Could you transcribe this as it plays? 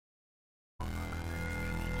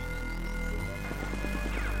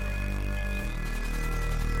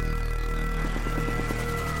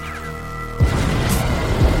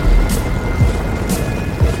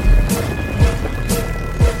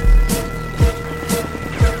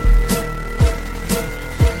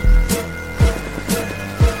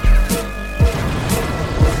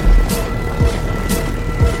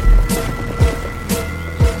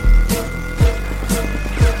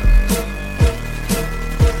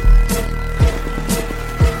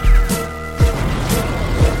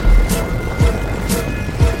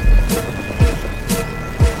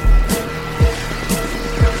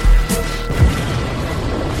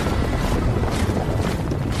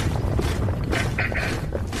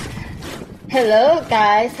Hello,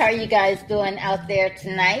 guys. How are you guys doing out there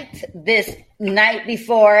tonight? This night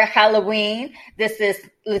before Halloween. This is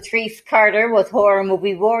Latrice Carter with Horror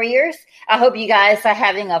Movie Warriors. I hope you guys are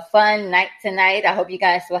having a fun night tonight. I hope you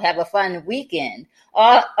guys will have a fun weekend,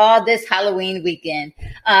 all this Halloween weekend.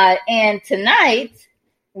 And tonight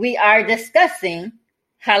we are discussing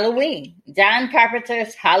Halloween, John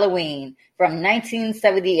Carpenter's Halloween from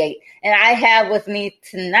 1978. And I have with me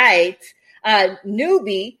tonight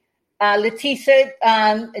newbie Latesha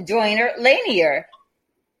Joiner, Lanier.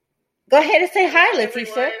 Go ahead and say hi,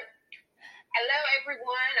 Latesha. Hello,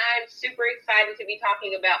 everyone. I'm super excited to be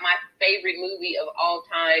talking about my favorite movie of all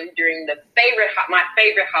time during my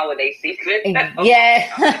favorite holiday season.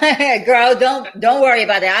 Yeah, girl, don't worry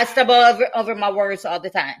about it. I stumble over my words all the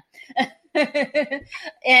time.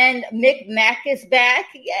 And Mick Mack is back.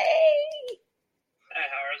 Yay! Hey,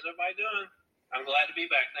 how is everybody doing? I'm glad to be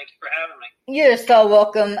back. Thank you for having me. You're so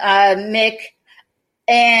welcome, Mick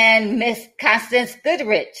and Miss Constance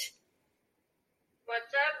Goodrich.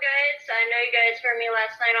 What's up, guys? I know you guys heard me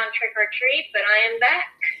last night on Trick or Treat, but I am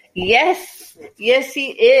back. Yes,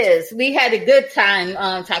 he is. We had a good time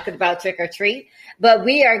talking about Trick or Treat, but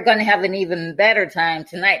we are going to have an even better time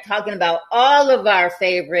tonight talking about all of our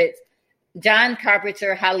favorites, John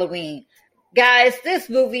Carpenter Halloween. Guys, this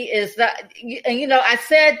movie is, I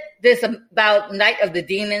said this about Night of the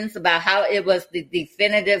Demons, about how it was the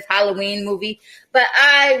definitive Halloween movie, but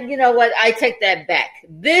I take that back.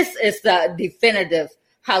 This is the definitive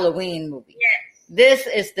Halloween movie. Yes. This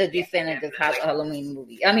is the definitive Halloween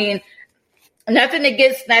movie. I mean, nothing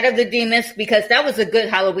against Night of the Demons, because that was a good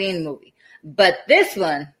Halloween movie, but this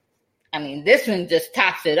one just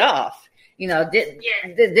tops it off.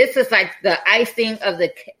 This is like the icing on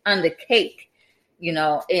the cake,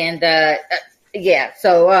 and yeah.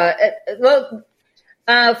 So,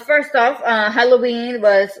 first off, Halloween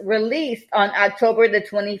was released on October the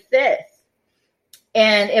 25th,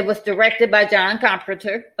 and it was directed by John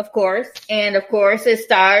Carpenter, of course, and of course, it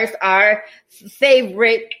stars our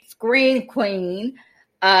favorite screen queen,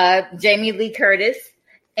 Jamie Lee Curtis.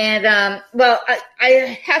 And, I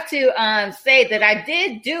have to say that I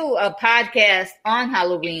did do a podcast on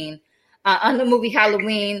Halloween, on the movie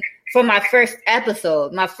Halloween, for my first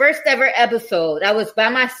episode. My first ever episode. I was by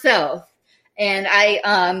myself, and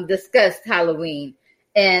I discussed Halloween.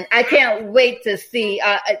 And I can't wait to see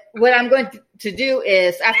what I'm going to do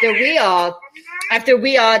is after we all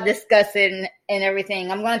discuss it and everything,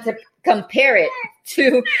 I'm going to compare it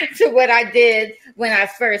to what I did when I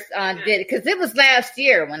first did it, because it was last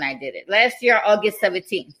year when I did it. Last year, August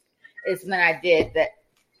 17th is when I did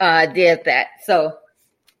that. So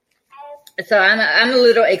I'm a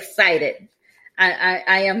little excited.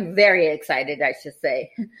 I am very excited, I should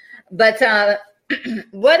say. But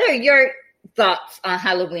what are your thoughts on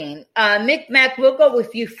Halloween? Mick Mack, we'll go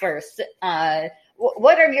with you first.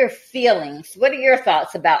 What are your feelings? What are your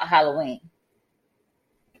thoughts about Halloween?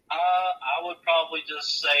 I would probably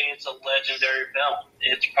just say it's a legendary film.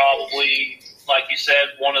 It's probably, like you said,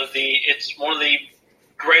 it's one of the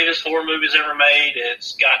greatest horror movies ever made.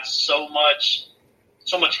 It's got so much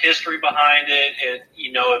history behind it.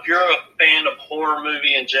 If you're a fan of horror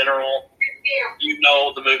movie in general, you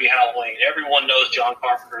know the movie Halloween. Everyone knows John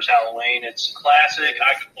Carpenter's Halloween. It's a classic.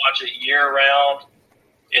 I could watch it year round.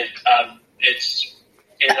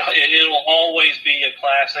 It'll always be a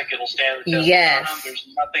classic. It'll stand the test of time. There's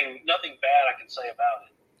nothing bad I can say about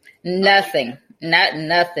it.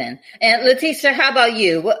 Nothing. And Latesha, how about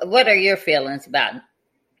you? What are your feelings about it?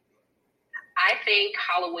 I think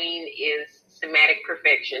Halloween is cinematic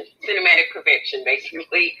perfection,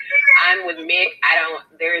 basically. I'm with Mick.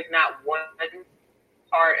 There is not one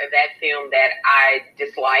part of that film that I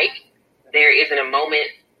dislike. There isn't a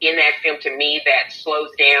moment in that film, to me, that slows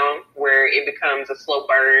down, where it becomes a slow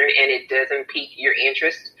burn and it doesn't pique your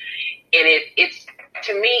interest. And it's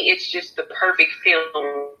to me, it's just the perfect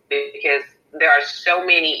film, because there are so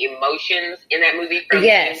many emotions in that movie from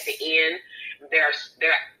end to end. There,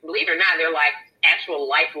 believe it or not, they're like actual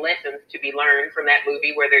life lessons to be learned from that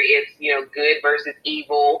movie, whether it's, good versus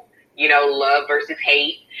evil, love versus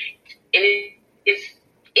hate. And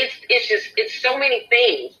it's so many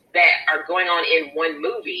things that are going on in one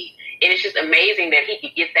movie, and it's just amazing that he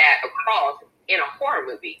could get that across in a horror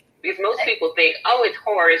movie. Because most people think, it's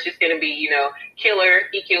horror, it's just going to be, killer,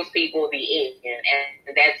 he kills people, the end,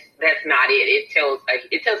 and that's not it. It tells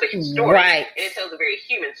a human story, right? And it tells a very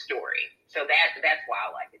human story. So that's why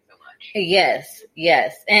I like it so much. Yes.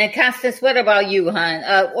 And Constance, what about you, hon?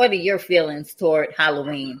 What are your feelings toward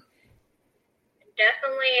Halloween?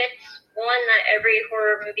 Definitely, it's one that every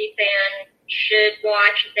horror movie fan should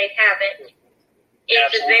watch if they haven't.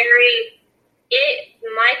 It's a very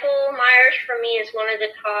Michael Myers for me is one of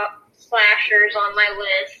the top slashers on my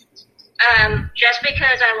list. Just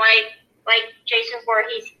because I like Jason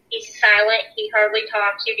Voorhees, he's silent, he hardly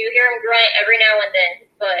talks. You do hear him grunt every now and then,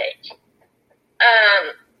 but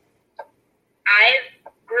I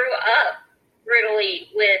grew up brutally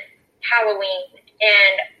with Halloween,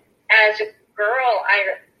 and as a girl,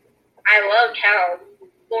 I loved how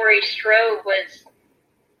Laurie Strode was.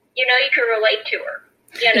 You could relate to her.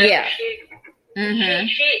 Yeah. She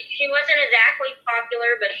wasn't exactly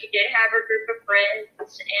popular, but she did have her group of friends,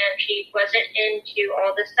 and she wasn't into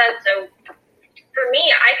all this stuff. So for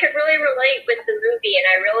me, I could really relate with the movie, and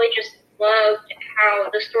I really just loved how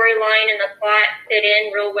the storyline and the plot fit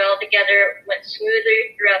in real well together. It went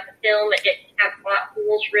smoothly throughout the film. It didn't have plot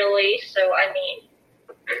holes, really. So, I mean,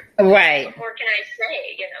 right. What more can I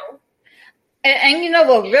say, And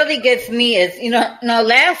what really gets me is,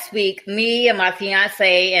 last week, me and my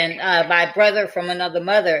fiance and my brother from another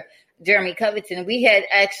mother, Jeremy Covington, we had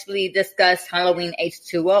actually discussed Halloween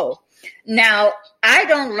H2O. Now, I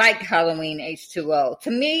don't like Halloween H2O.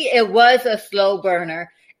 To me, it was a slow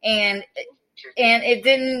burner, and it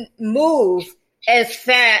didn't move as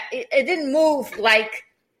fast. It didn't move like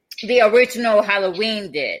the original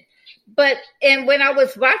Halloween did. And when I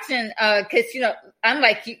was watching, because, I'm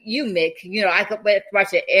like you, Mick, I could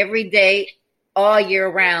watch it every day, all year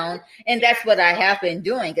round. And that's what I have been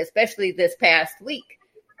doing, especially this past week.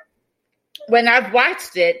 When I've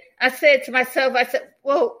watched it, I said to myself,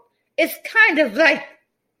 well, it's kind of like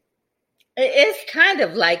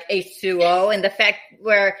H2O, and the fact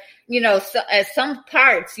where, so at some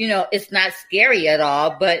parts, it's not scary at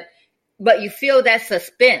all, but you feel that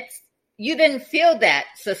suspense. You didn't feel that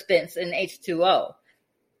suspense in H2O.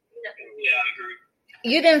 Yeah, I agree.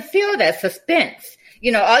 You didn't feel that suspense.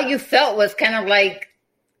 All you felt was kind of like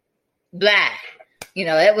blah.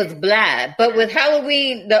 It was blah. But with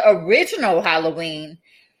Halloween, the original Halloween,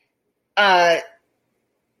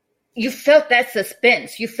 you felt that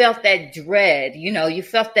suspense. You felt that dread. You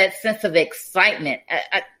felt that sense of excitement.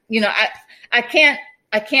 I can't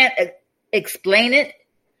explain it,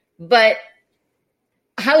 but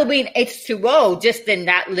Halloween H2O just did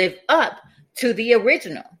not live up to the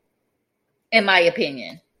original, in my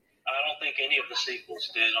opinion. I don't think any of the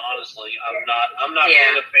sequels did, honestly. I'm not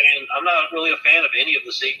really a fan of any of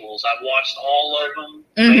the sequels. I've watched all of them,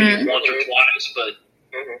 maybe once or twice, but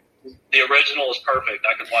the original is perfect.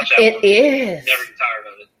 I could watch that one. It is. Never get tired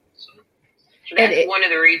of it. So. That's one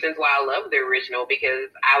of the reasons why I love the original,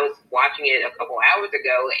 because I was watching it a couple hours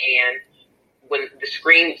ago, and when the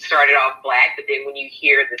screen started off black, but then when you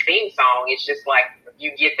hear the theme song, it's just like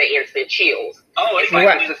you get the instant chills. Oh, it's like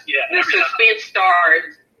right. the suspense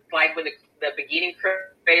starts, like when the beginning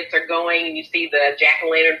credits are going and you see the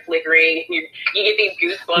jack-o'-lantern flickering, you get these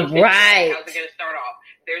goosebumps. Right. How's it going to start off?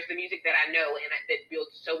 There's the music that I know and that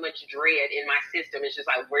builds so much dread in my system. It's just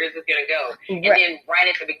like, where is this going to go? Right. And then right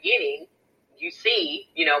at the beginning, you see,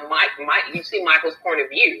 you see Michael's point of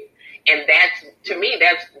view. And to me,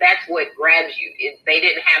 that's what grabs you. They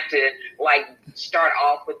didn't have to start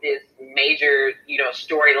off with this major,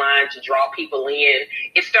 storyline to draw people in.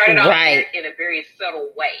 It started off in a very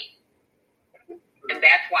subtle way. And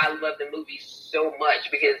that's why I love the movie so much,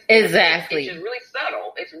 because it's just really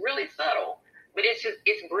subtle. It's really subtle, but it's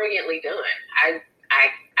brilliantly done. I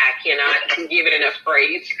cannot give it enough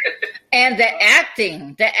praise. And the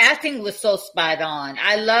acting was so spot on.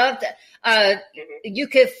 I loved. You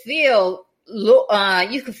could feel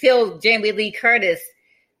Jamie Lee Curtis.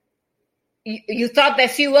 You thought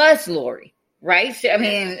that she was Laurie, right?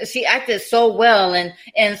 She acted so well, and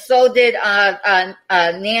so did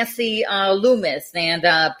Nancy Loomis and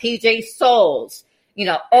PJ Souls.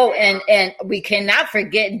 And we cannot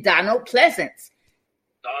forget Donald Pleasance.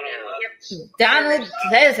 Donald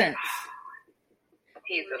Pleasance.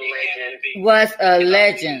 He's a legend. Was a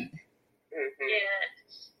legend.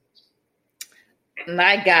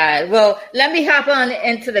 My God. Well, let me hop on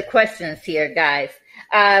into the questions here, guys.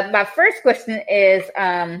 My first question is,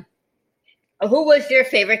 who was your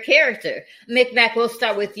favorite character? Mick Mack, we'll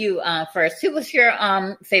start with you first. Who was your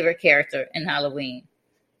favorite character in Halloween?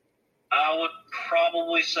 I would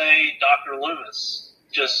probably say Dr. Loomis.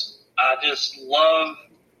 I just love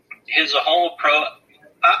his whole approach.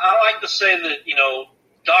 I like to say that,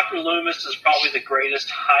 Dr. Loomis is probably the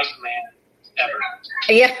greatest hype man ever.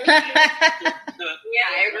 Yeah.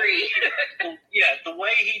 I agree. The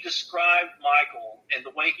way he described Michael and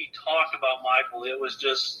the way he talked about Michael, it was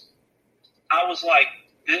just, I was like,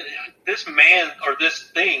 this man or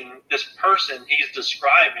this thing, this person he's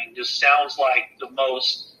describing just sounds like the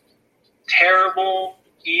most terrible,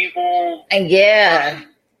 evil. Yeah.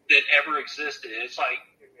 that ever existed. It's like,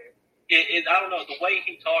 I don't know, the way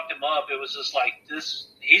he talked him up, it was just like this.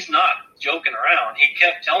 He's not joking around. He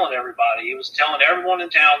kept telling everybody. He was telling everyone in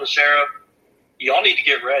town, the sheriff, y'all need to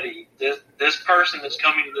get ready. This person that's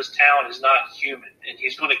coming to this town is not human, and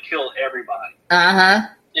he's going to kill everybody.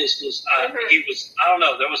 It's just, he was, I don't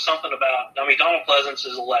know, there was something about, I mean, Donald Pleasance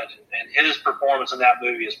is a legend, and his performance in that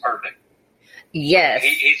movie is perfect. Yes.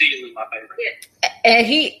 He's easily my favorite. And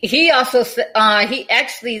he also, he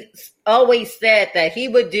actually always said that he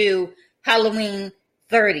would do Halloween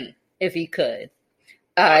 30 if he could.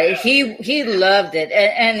 He loved it.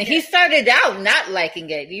 And he started out not liking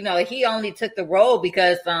it. You know, he only took the role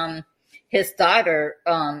because his daughter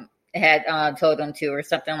had told him to or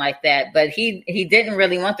something like that. But he didn't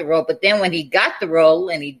really want the role. But then when he got the role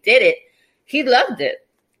and he did it, he loved it.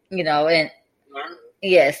 You know, and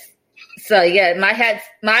yes. So yeah, my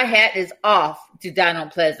hat is off to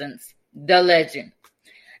Donald Pleasance, the legend.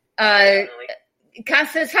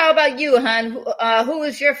 Constance, how about you, hon? Who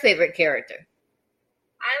is your favorite character?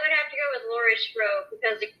 I would have to go with Laurie Strode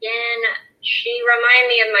because, again, she reminded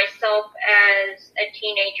me of myself as a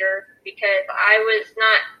teenager because I was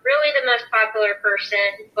not really the most popular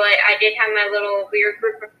person, but I did have my little weird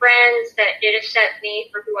group of friends that did accept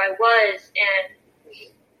me for who I was, and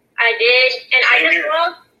I did, and I just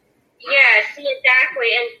loved, see, exactly,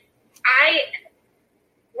 and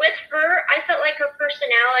with her, I felt like her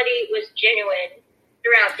personality was genuine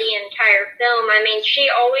throughout the entire film. I mean, she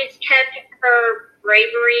always kept her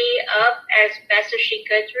bravery up as best as she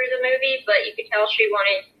could through the movie, but you could tell she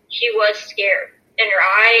was scared. In her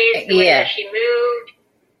eyes, the way that she moved,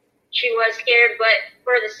 she was scared, but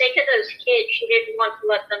for the sake of those kids, she didn't want to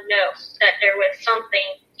let them know that there was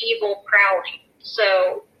something evil prowling.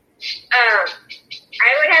 So,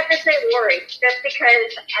 I would have to say Laurie, just because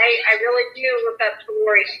I really do look up to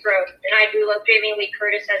Laurie Strode, and I do love Jamie Lee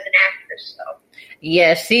Curtis as an actress, so.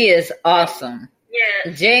 Yeah, she is awesome.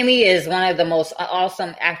 Yes. Jamie is one of the most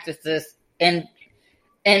awesome actresses in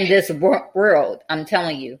this world. I'm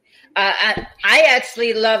telling you. I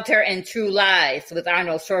actually loved her in True Lies with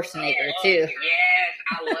Arnold Schwarzenegger too. Yes,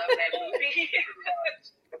 I love that movie.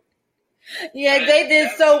 Yeah, they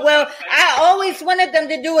did so well. I always wanted them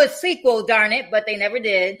to do a sequel, darn it, but they never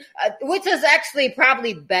did, which is actually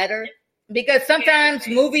probably better because sometimes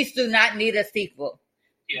movies do not need a sequel.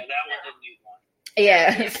 Yeah, that one didn't need one.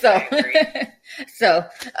 Yeah, so,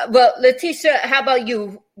 well, Latesha, how about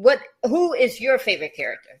you? Who is your favorite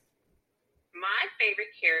character? My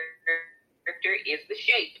favorite character is the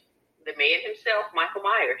Shape, the man himself, Michael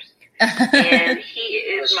Myers, and he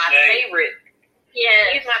is my favorite.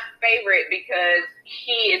 Yeah, he's my favorite because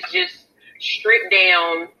he is just stripped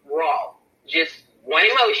down raw, just one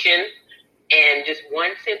emotion and just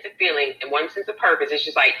one sense of feeling and one sense of purpose. It's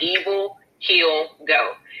just like evil, kill,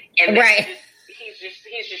 go, and he's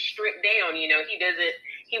just stripped down. You know,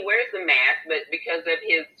 he wears the mask, but because of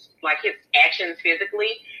his actions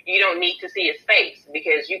physically, you don't need to see his face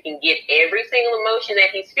because you can get every single emotion that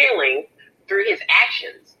he's feeling through his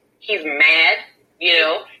actions. He's mad, you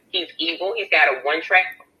know, he's evil, he's got a one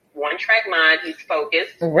track mind, he's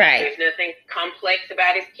focused. Right. There's nothing complex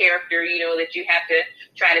about his character, you know, that you have to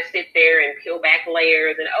try to sit there and peel back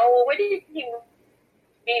layers and, what did he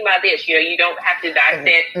mean by this? You know, you don't have to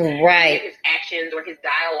dissect his actions or his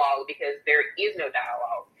dialogue because there is no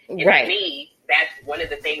dialogue. And to me, that's one of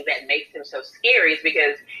the things that makes him so scary is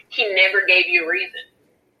because he never gave you a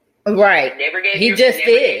reason. Right. He never gave you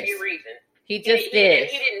a reason. He just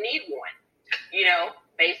is. He didn't need one, you know,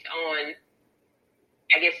 based on,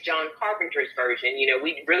 I guess, John Carpenter's version. You know,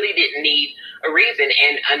 we really didn't need a reason.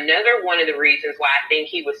 And another one of the reasons why I think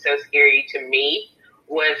he was so scary to me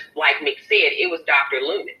was, like Mick said, it was Dr.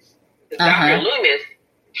 Loomis. Dr. Loomis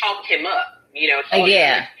talked him up, you know.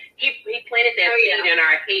 He planted that seed in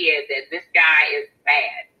our head that this guy is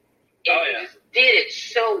bad. And he just did it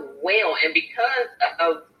so well. And because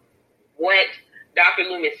of what Dr.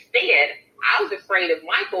 Loomis said, I was afraid of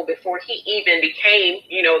Michael before he even became,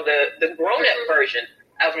 you know, the grown-up version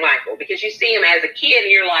of Michael. Because you see him as a kid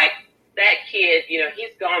and you're like, that kid, you know,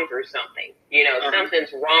 he's gone through something. You know,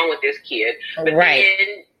 something's wrong with this kid. But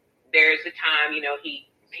then there's the time, you know, he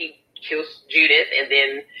kills Judith, and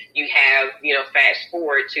then you have, you know, fast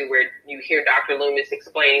forward to where you hear Dr. Loomis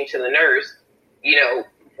explaining to the nurse, you know,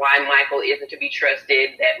 why Michael isn't to be trusted,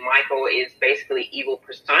 that Michael is basically evil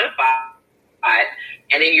personified.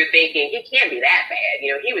 And then you're thinking, he can't be that bad.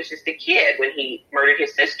 You know, he was just a kid when he murdered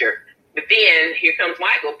his sister. But then here comes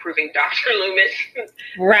Michael proving Dr. Loomis in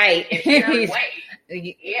some way.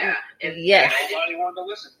 Yeah. Yes. Nobody wanted to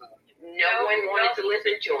listen to him. No one wanted to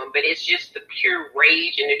listen to him, but it's just the pure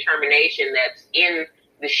rage and determination that's in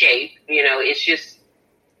the shape. It's just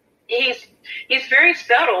he's very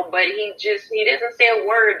subtle, but he doesn't say a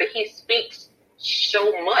word, but he speaks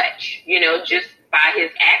so much, just by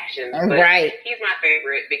his actions. But right. He's my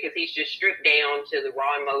favorite because he's just stripped down to the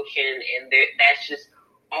raw emotion, and that's just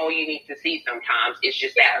all you need to see sometimes. It's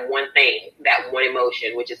just that one thing, that one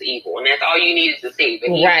emotion, which is evil. And that's all you needed to see. But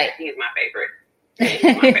he's my favorite.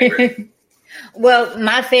 He's my favorite. Well,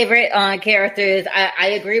 my favorite character is,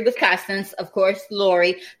 I agree with Constance, of course,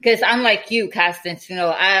 Lori, because I'm like you, Constance.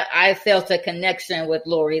 I felt a connection with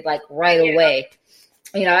Lori like right away.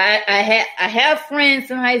 I have friends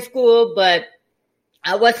in high school, but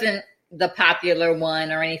I wasn't the popular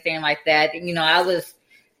one or anything like that. I was.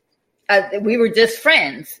 We were just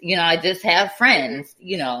friends, I just have friends,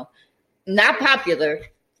 not popular,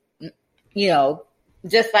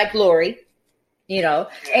 just like Lori,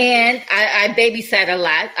 and I babysat a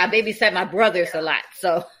lot. I babysat my brothers a lot.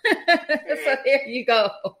 So, so there you go.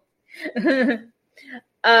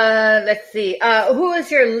 Let's see. Who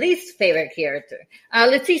is your least favorite character?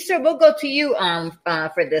 Latesha, we'll go to you,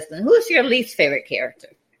 for this one. Who's your least favorite character?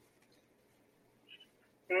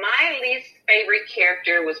 My least favorite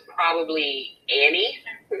character was probably Annie.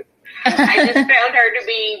 I just found her to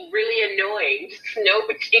be really annoying. Just for no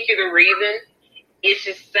particular reason. It's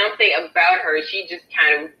just something about her. She just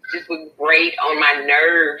kind of just would grate on my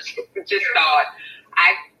nerves. Just thought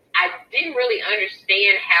I didn't really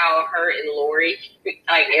understand how her and Lori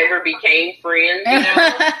ever became friends.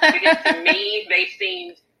 Because to me they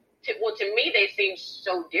seemed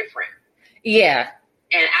so different. Yeah.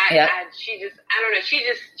 And she was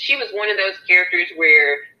one of those characters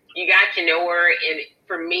where you got to know her, and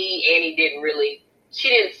for me, Annie she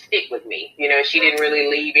didn't stick with me. She didn't really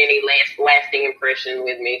leave any lasting impression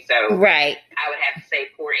with me. So right. I would have to say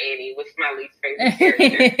poor Annie was my least favorite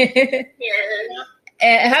character. Yeah.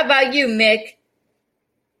 And how about you, Mick?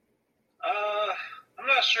 I'm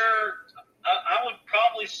not sure. I would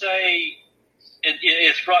probably say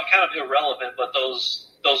it's kind of irrelevant, but those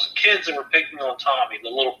kids that were picking on Tommy, the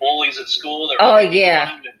little bullies at school that were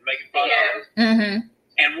making fun of him. Mm-hmm.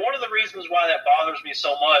 And one of the reasons why that bothers me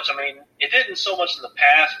so much, it didn't so much in the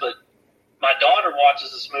past, but my daughter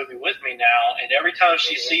watches this movie with me now, and every time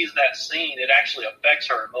she sees that scene, it actually affects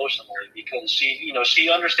her emotionally because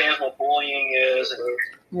she understands what bullying is, and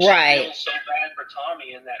she feels so bad for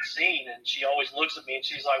Tommy in that scene, and she always looks at me and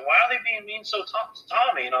she's like, "Why are they being mean to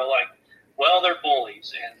Tommy?" And I'm like, "Well, they're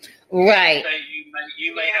bullies, and right.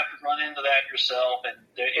 You may have to run into that yourself, and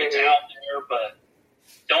it's out there, but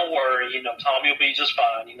don't worry, Tommy will be just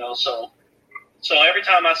fine, So every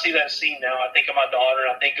time I see that scene now, I think of my daughter.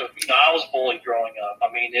 I think of, I was bullied growing up.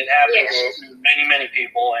 It happens to many, many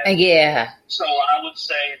people. And so I would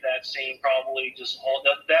say that scene probably just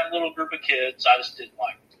that little group of kids, I just didn't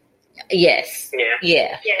like. Yes.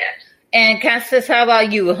 Yeah. And Constance, how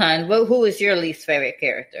about you, hon? Who is your least favorite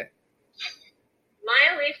character?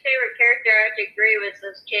 My least favorite character, I have to agree, was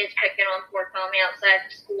those kids picking on poor Tommy outside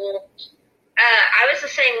of school. I was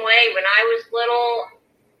the same way. When I was little,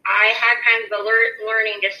 I had kind of a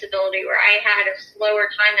learning disability where I had a slower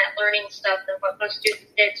time at learning stuff than what most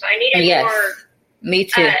students did. So I needed more Me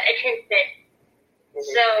too. attention.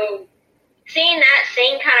 So seeing that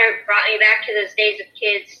scene kind of brought me back to those days of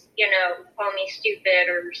kids, call me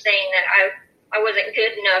stupid or saying that I wasn't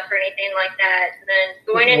good enough or anything like that. And then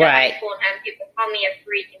going into high school and having people call me a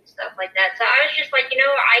freak and stuff like that. So I was just like,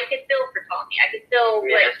 I could feel for Tommy. I could feel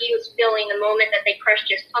what he was feeling the moment that they crushed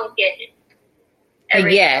his pumpkin.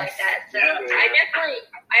 Everything like that. So I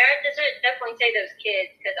have to definitely say those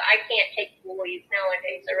kids, because I can't take bullies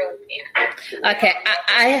nowadays. I really can't. Okay,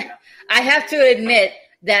 I have to admit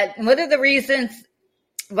that one of the reasons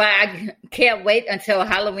why I can't wait until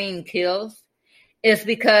Halloween Kills is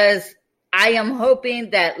because I am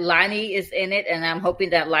hoping that Lani is in it, and I'm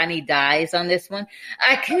hoping that Lani dies on this one.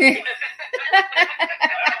 I can't.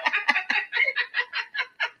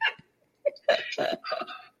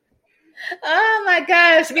 Oh my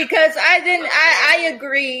gosh! Because I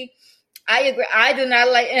agree. I do not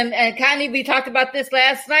like, and Connie, we talked about this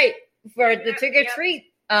last night for the trick or treat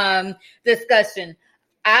discussion.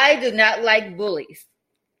 I do not like bullies.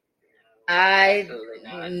 I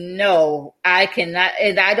cannot,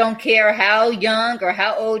 and I don't care how young or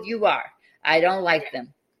how old you are. I don't like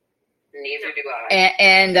them. Neither do I.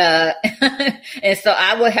 And so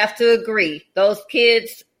I would have to agree. Those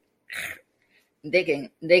kids, they can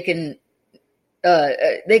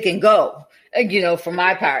go, for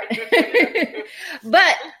my part.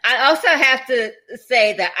 But I also have to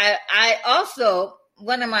say that I also,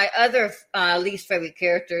 one of my other least favorite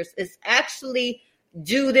characters is actually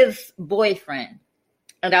Judith's boyfriend.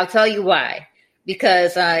 And I'll tell you why.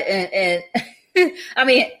 because and I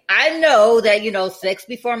mean, I know that, sex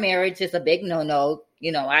before marriage is a big no-no.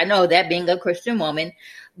 I know that, being a Christian woman.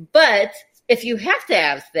 But if you have to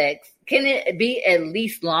have sex, can it be at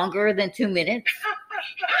least longer than 2 minutes?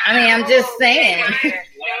 I mean, I'm just saying. I'm so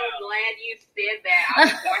glad you said that. I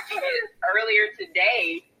was watching it earlier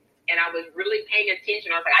today, and I was really paying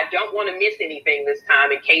attention. I was like, I don't want to miss anything this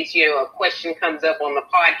time in case, a question comes up on the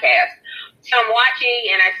podcast. So I'm watching,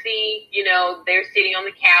 and I see, they're sitting on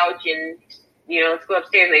the couch, and, let's go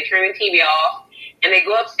upstairs. And they turn the TV off, and they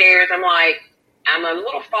go upstairs. I'm like, I'm a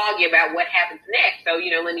little foggy about what happens next, so,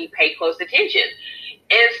 let me pay close attention.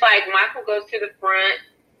 And it's like Michael goes to the front,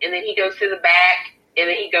 and then he goes to the back, and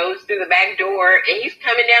then he goes through the back door, and he's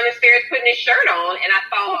coming down the stairs putting his shirt on, and I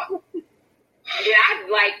thought, I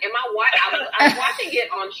was watching it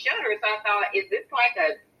on Shudder, so I thought, is this like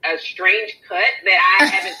a strange cut that I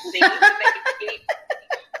haven't seen?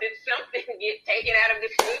 Did something get taken out of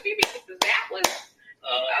this movie? Because that was...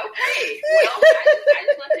 okay. Well, I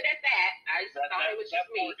just left it at that. I just thought it was just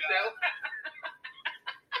me. So,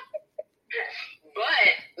 but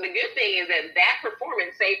the good thing is that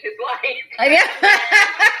performance saved his life. Yeah. You're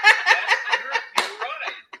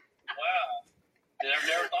right. Wow.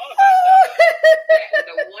 Never thought about that.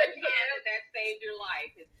 The one piano that saved your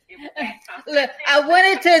life is that. Look,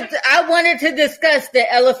 I wanted to discuss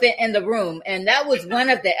the elephant in the room, and that was one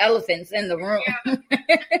of the elephants in the room. Wow.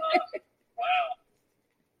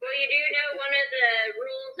 Well, you do know one of the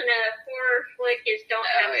rules in a horror flick is don't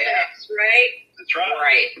have sex, right? That's right.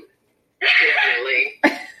 Right. Definitely.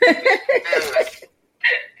 Oh, my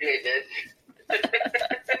goodness.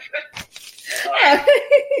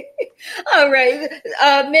 All right.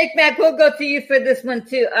 Mick Mack, we'll go to you for this one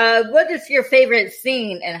too. What is your favorite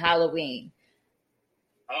scene in Halloween?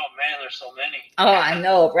 Oh, man, there's so many. Oh, I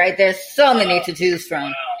know, right? There's so many to choose from.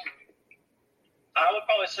 Wow. I would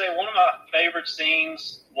probably say one of my favorite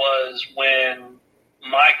scenes was when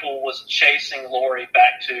Michael was chasing Lori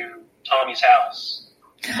back to Tommy's house.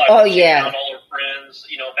 Oh, yeah. Found all her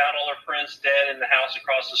friends dead in the house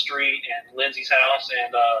across the street and Lindsay's house,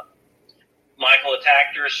 and Michael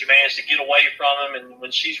attacked her. She managed to get away from him, and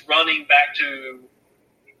when she's running back to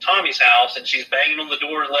Tommy's house and she's banging on the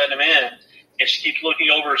door and letting him in, and she keeps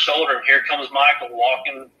looking over her shoulder, and here comes Michael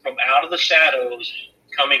walking from out of the shadows,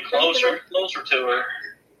 coming closer and closer to her,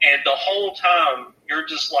 and the whole time you're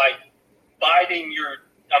just like biting your.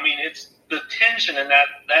 I mean, it's the tension in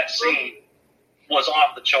that scene was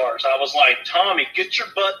off the charts. I was like, Tommy, get your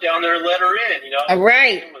butt down there and let her in. All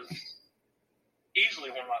right. It was easily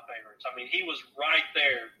one of my favorites. I mean, he was right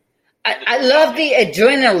there. I love the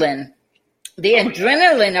adrenaline. The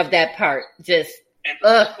adrenaline of that part. Just and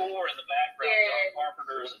the score in the background. John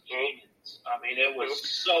Carpenter is a genius. I mean, it was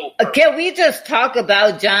so perfect. Can we just talk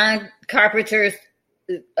about John Carpenter's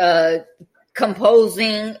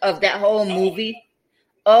composing of that whole movie?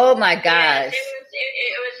 Oh my gosh.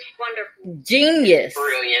 It was wonderful. Genius.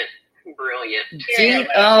 Brilliant.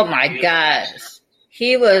 Oh my gosh.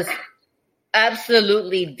 He was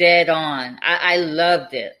absolutely dead on. I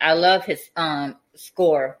loved it. I love his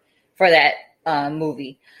score for that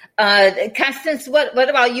movie. Constance, what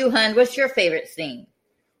about you, hon? What's your favorite scene?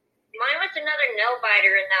 Mine was another nail-biter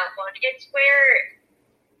in that one. It's where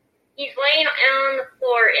he's laying on the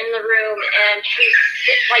floor in the room, and she's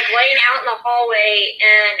like laying out in the hallway,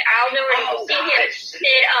 and out of nowhere you see him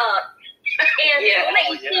sit up. And the moment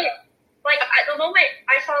you see it, the moment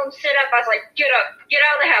I saw him sit up, I was like, get up, get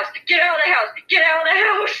out of the house, get out of the house, get out of the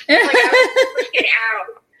house. Like, I was freaking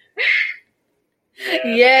out.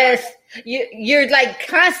 Yes, you're like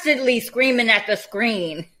constantly screaming at the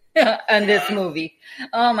screen on this movie.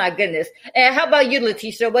 Oh my goodness. And how about you,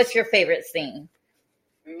 Latesha? What's your favorite scene?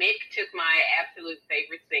 Mick took my absolute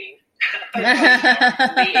favorite scene.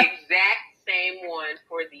 The exact same one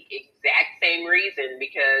for the exact same reason,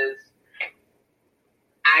 because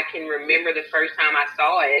I can remember the first time I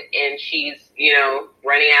saw it, and she's,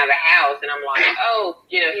 running out of the house, and I'm like, oh,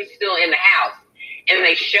 he's still in the house. And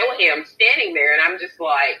they show him standing there, and I'm just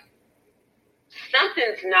like,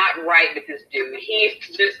 something's not right with this dude. He's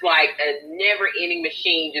just like a never-ending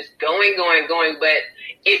machine, just going. But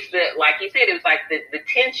it's like you said, it was like the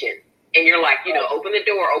tension. And you're like, open the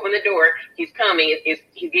door. He's coming. He's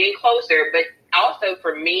getting closer. But also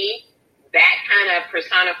for me, that kind of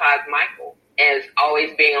personifies Michael as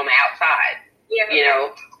always being on the outside. Yeah.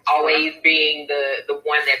 Always being the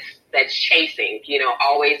one that's chasing,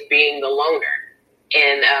 always being the loner.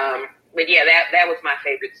 And, but yeah, that was my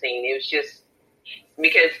favorite scene. It was just,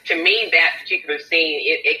 because to me, that particular scene,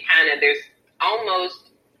 it kind of, there's almost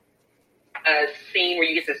a scene where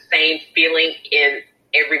you get the same feeling in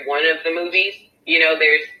every one of the movies. You know,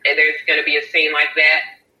 there's going to be a scene like that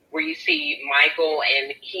where you see Michael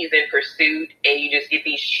and he's in pursuit, and you just get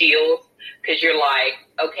these chills because you're like,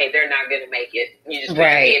 okay, they're not going to make it. You just put your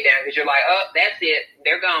head down because you're like, oh, that's it,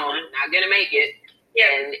 they're gone, not going to make it.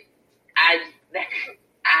 And I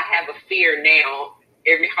have a fear now.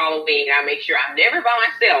 Every Halloween, I make sure I'm never by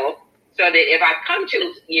myself, so that if I come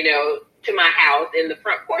to, you know, to my house and the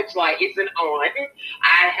front porch light isn't on,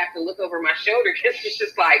 I have to look over my shoulder because it's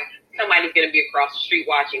just like somebody's going to be across the street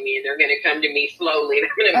watching me, and they're going to come to me slowly, and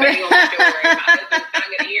I'm going to bang on the door, and my husband's not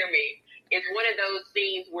going to hear me. It's one of those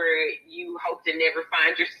scenes where you hope to never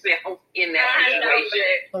find yourself in that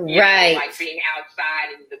situation. Right. Know, like being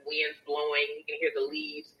outside and the wind's blowing, you can hear the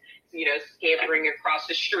leaves, you know, scampering across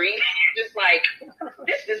the street. Just like,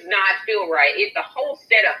 this does not feel right. The whole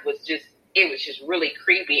setup was just really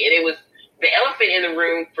creepy. And it was the elephant in the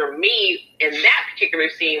room for me in that particular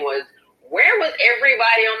scene was, where was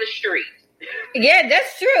everybody on the street? Yeah,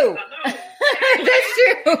 that's true. That's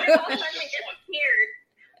true. All of a sudden it disappeared.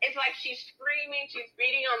 It's like she's screaming, she's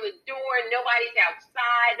beating on the door, nobody's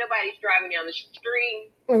outside, nobody's driving down the street.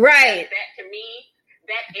 Right. That, to me,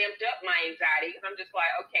 that amped up my anxiety because I'm just like,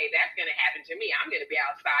 okay, that's going to happen to me. I'm going to be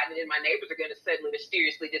outside, and then my neighbors are going to suddenly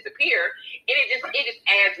mysteriously disappear. And it just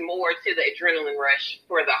adds more to the adrenaline rush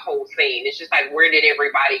for the whole scene. It's just like, where did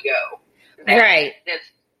everybody go? Right. That's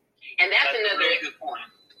another really good point.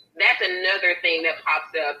 That's another thing that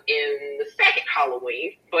pops up in the second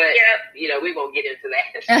Halloween, but you know, we won't get into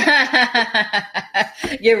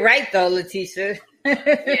that. You're right, though, Latesha.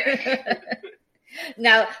 Yeah.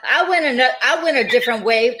 Now, I went a different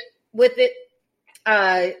way with it,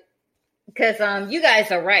 because you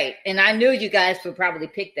guys are right, and I knew you guys would probably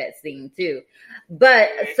pick that scene too. But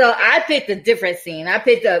so I picked a different scene. I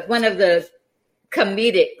picked one of the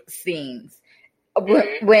comedic scenes.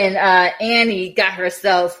 When Annie got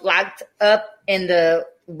herself locked up in the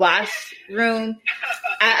washroom.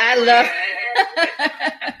 I love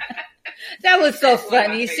that was so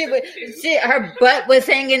funny. Her butt was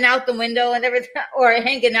hanging out the window and everything, or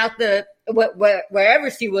hanging out wherever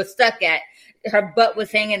she was stuck at. Her butt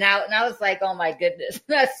was hanging out, and I was like, "Oh my goodness,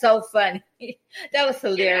 that's so funny." That was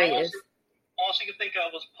hilarious. All she could think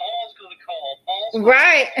of was Paul's going to call. Paul's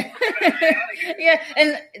right. Yeah,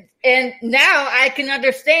 and now I can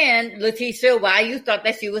understand, Latesha, why you thought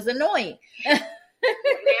that she was annoying. Now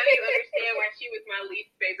you understand why she was my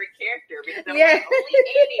least favorite character, because I'm like, only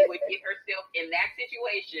Annie would get herself in that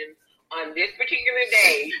situation on this particular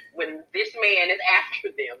day when this man is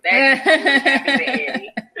after them. That's what happened to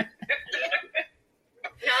Annie.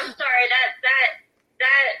 No, I'm sorry.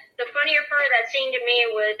 The funnier part of that scene to me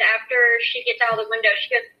was after she gets out of the window,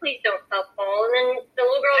 she goes, "Please don't tell Paul." And then the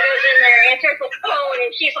little girl goes in there, answers the phone,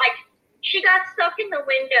 and she's like, "She got stuck in the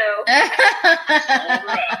window."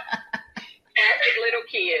 Classic little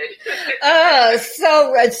kid. Oh,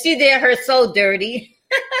 so she did her so dirty.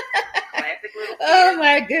 Classic little kid. Oh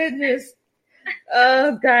my goodness.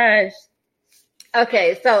 Oh gosh.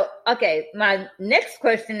 Okay, my next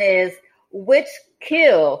question is, which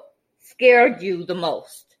kill scared you the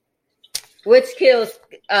most? Which kill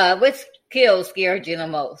scared you the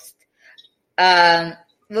most?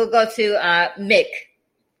 We'll go to Mick.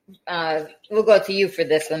 We'll go to you for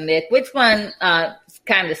this one, Mick. Which one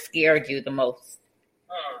kind of scared you the most?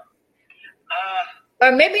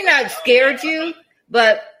 Or maybe not scared you,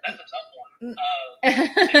 but that's a tough one.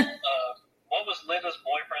 What was Linda's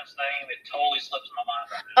boyfriend's name? It totally slips my mind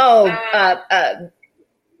right now.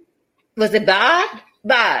 Was it Bob?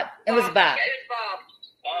 Bob. It was Bob. It was Bob.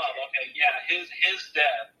 Bob, okay, yeah. His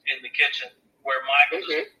death in the kitchen where Michael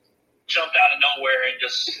just jumped out of nowhere and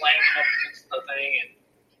just slammed him up against the thing and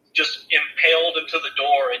just impaled him to the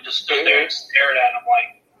door and just stood there and stared at him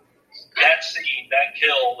like, that scene, that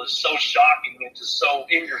kill was so shocking and just so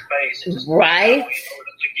in your face. And just, right?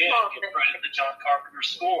 Again, give credit to John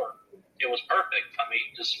Carpenter's score. It was perfect. I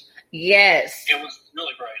mean, yes. It was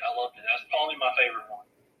really great. I loved it. That's probably my favorite one.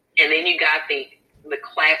 And then you got the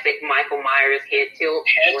classic Michael Myers head tilt.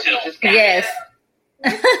 Yes.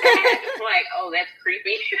 Like, oh, that's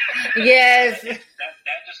creepy. Yes.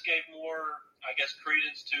 That just gave more, I guess,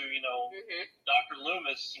 credence to, Dr.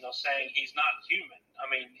 Loomis, saying he's not human. I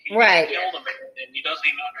mean, he killed him and he doesn't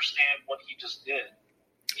even understand what he just did.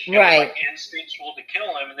 It was like instinctual to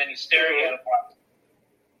kill him, and then he's staring at him like,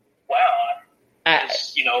 wow.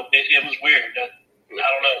 It was weird. I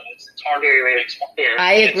don't know. It's hard to explain.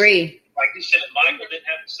 I agree. Like you said, Michael didn't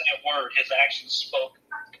have to say a word. His actions spoke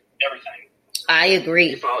everything. I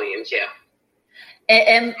agree. Volumes, yeah.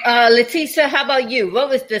 And Latesha, how about you? What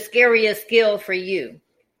was the scariest kill for you?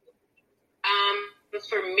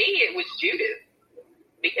 For me, it was Judith.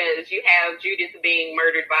 because you have Judith being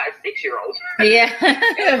murdered by a 6-year-old. Yeah,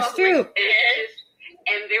 that's true.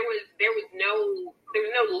 And there was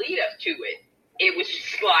no lead up to it. It was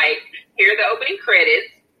just like, here are the opening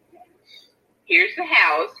credits. Here's the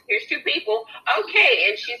house. Here's 2 people. Okay,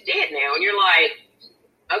 and she's dead now. And you're like,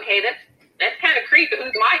 okay, that's kind of creepy.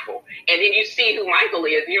 Who's Michael? And then you see who Michael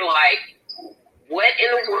is, and you're like, what in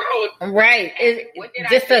the world? Right.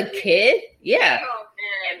 Just a kid? Yeah.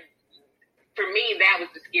 And for me, that was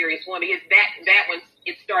the scariest one, because that one,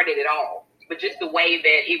 it started it all. But just the way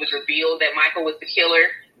that it was revealed that Michael was the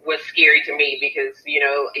killer was scary to me, because,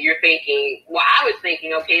 you're thinking, well, I was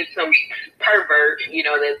thinking, okay, it's some pervert,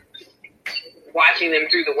 that's watching them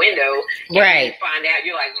through the window. Right. And you find out,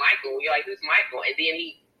 you're like, Michael. You're like, who's Michael? And then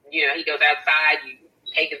he goes outside, you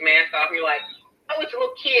take his mask off, and you're like, oh, it's a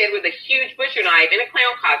little kid with a huge butcher knife in a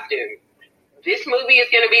clown costume. This movie is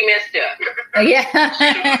going to be messed up. Yeah.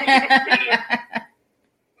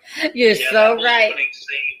 You're so that right. opening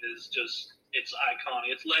scene is just, it's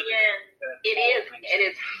iconic. It's legendary. Yeah, it is. And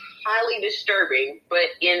it's highly disturbing,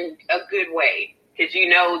 but in a good way. Because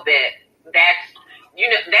that's,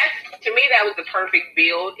 to me, that was the perfect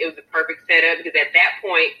build. It was the perfect setup, because at that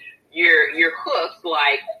point, you're hooked,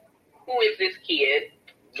 like, who is this kid?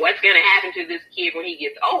 What's going to happen to this kid when he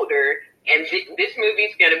gets older? And this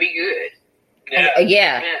movie's going to be good.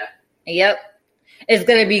 Yeah. Yep. It's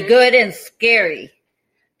going to be good and scary.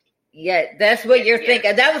 Yeah, that's what you're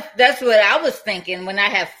thinking. That's what I was thinking when I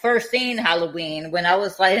had first seen Halloween. When I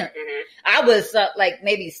was like, I was like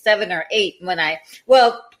maybe 7 or 8 when I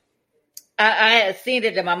had seen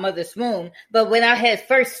it in my mother's womb. But when I had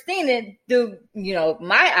first seen it through,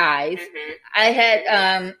 my eyes, I had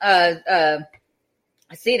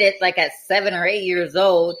seen it like at 7 or 8 years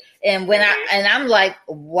old. And when I'm like,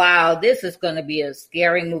 wow, this is going to be a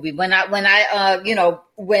scary movie. When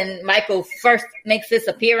Michael first makes his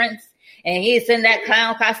appearance and he's in that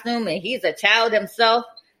clown costume and he's a child himself.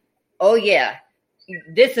 Oh yeah.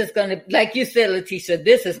 This is going to, like you said, Latesha,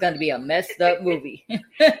 this is going to be a messed up movie.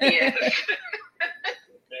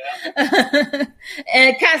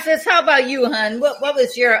 And Constance, how about you, hon? What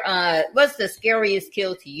was your, what's the scariest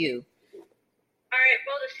kill to you? All right,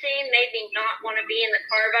 well, the scene made me not want to be in the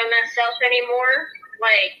car by myself anymore,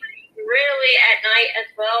 like, really at night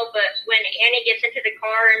as well. But when Annie gets into the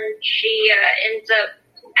car and she ends up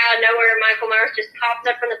out of nowhere, Michael Myers just pops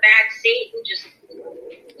up from the back seat and just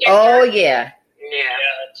gets her. Yeah.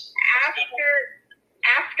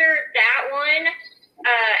 After that one,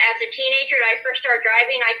 as a teenager, I first started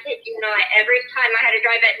driving. I kid you not, every time I had to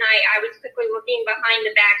drive at night, I was quickly looking behind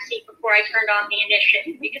the back seat before I turned on the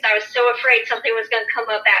ignition, because I was so afraid something was going to come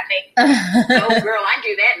up at me. Oh, girl, I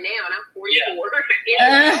do that now, and I'm 44.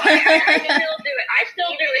 I still do it. I still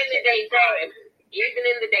do it in the daytime. Even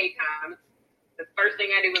in the daytime, the first thing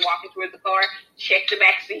I do when walking towards the car, check the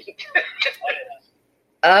back seat.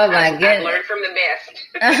 Oh my goodness! I learned from the best.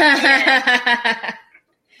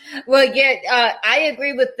 Well, yeah, I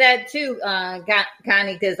agree with that too,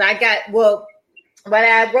 Connie, because what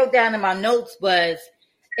I wrote down in my notes was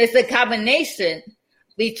it's a combination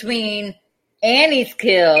between Annie's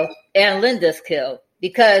kill and Linda's kill,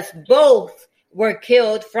 because both were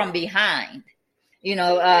killed from behind.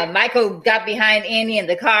 Michael got behind Annie in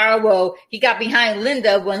the car. Well, he got behind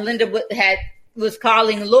Linda when Linda was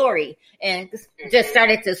calling Lori and just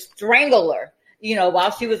started to strangle her,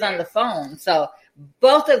 while she was on the phone. So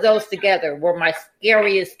both of those together were my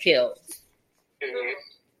scariest kills.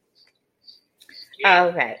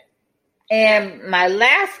 Okay. And my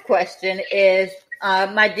last question is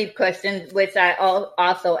my deep question, which I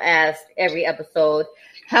also ask every episode.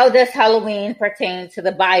 How does Halloween pertain to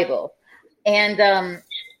the Bible? And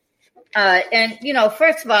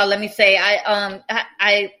first of all, let me say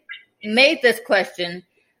I made this question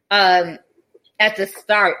at the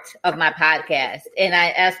start of my podcast, and I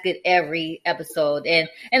ask it every episode. And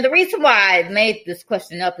the reason why I made this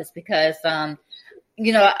question up is because, a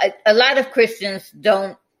lot of Christians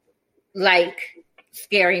don't like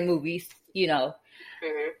scary movies,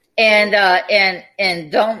 and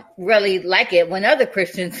don't really like it when other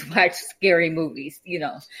Christians watch scary movies.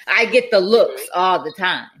 I get the looks all the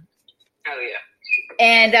time. Oh yeah.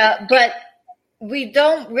 And, but we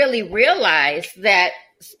don't really realize that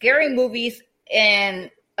scary movies and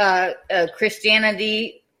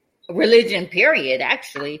Christianity, religion, period,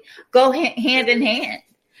 actually go hand in hand,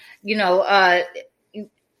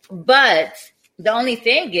 but the only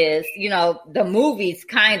thing is, the movies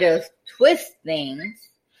kind of twist things,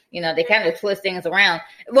 they kind of twist things around.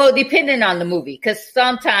 Well, depending on the movie, because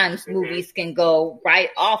sometimes movies can go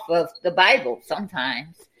right off of the Bible.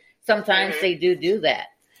 Sometimes they do that.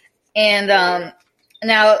 And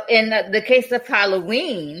Now, in the case of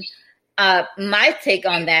Halloween, my take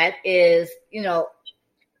on that is,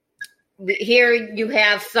 here you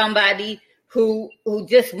have somebody who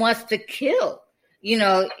just wants to kill.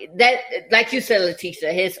 That, like you said,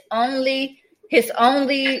 Latesha, his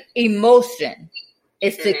only emotion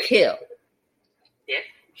is to kill. Yes.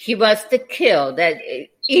 He wants to kill, that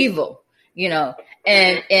evil,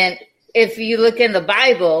 and if you look in the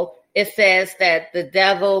Bible, it says that the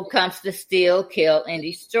devil comes to steal, kill, and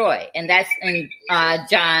destroy. And that's in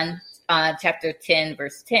John chapter 10,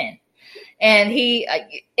 verse 10.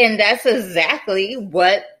 And that's exactly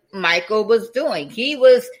what Michael was doing. He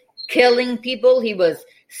was killing people. He was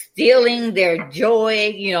stealing their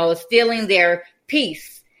joy, stealing their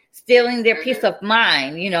peace, stealing their peace of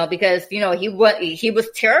mind, because, he was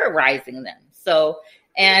terrorizing them. So,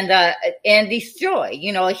 and destroy,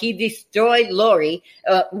 he destroyed Lori,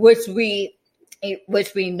 which we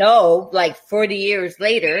know, like 40 years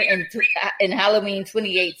later in Halloween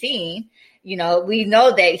 2018, we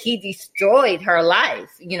know that he destroyed her life.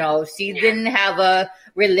 She didn't have a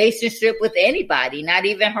relationship with anybody, not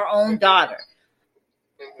even her own daughter.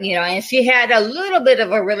 And she had a little bit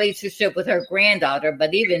of a relationship with her granddaughter,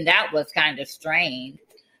 but even that was kind of strained,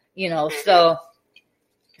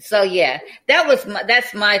 So yeah,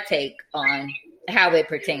 that's my take on how it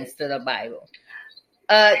pertains to the Bible.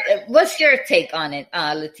 What's your take on it,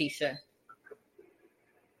 Latesha?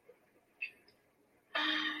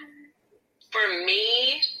 For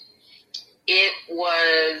me, it's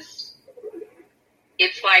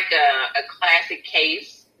like a classic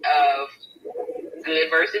case of good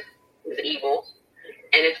versus evil,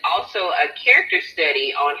 and it's also a character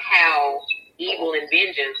study on how evil and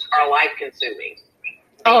vengeance are life-consuming.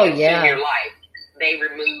 Oh, yeah. In your life, they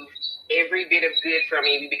remove every bit of good from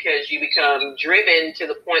you because you become driven to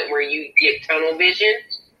the point where you get tunnel vision.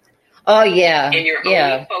 Oh, yeah. And you're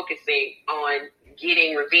only focusing on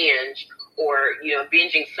getting revenge or,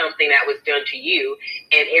 avenging something that was done to you,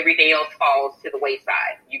 and everything else falls to the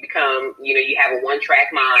wayside. You become, you have a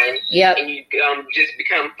one-track mind, and you just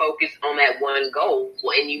become focused on that one goal,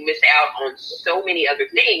 and you miss out on so many other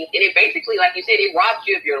things. And it basically, like you said, it robs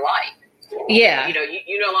you of your life. Yeah.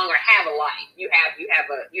 You no longer have a life. You have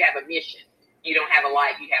a mission. You don't have a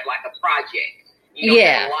life. You have like a project. You don't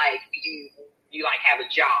have a life. You like have a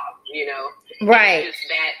job, Right. It's just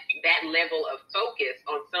that level of focus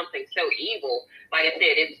on something so evil. Like I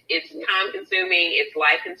said, it's time consuming, it's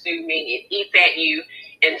life consuming, it eats at you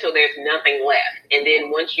until there's nothing left. And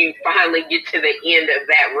then once you finally get to the end of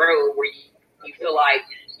that road where you feel like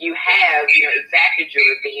you have, exacted your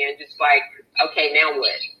revenge, it's like, okay, now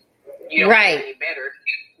what? You don't have any better,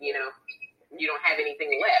 you don't have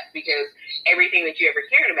anything left because everything that you ever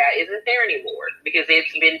cared about isn't there anymore because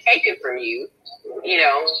it's been taken from you,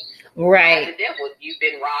 right. by the devil. You've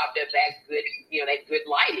been robbed of that good, that good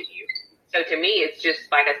light in you. So to me, it's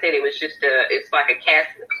just, like I said, it's like a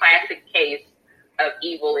classic case of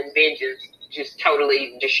evil and vengeance just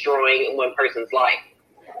totally destroying one person's life.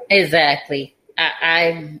 Exactly.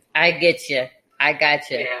 I get you. I got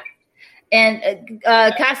you. Yeah. And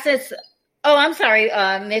Constance, I'm sorry,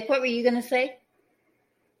 Mick, what were you going to say?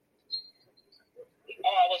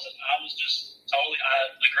 I was just totally, I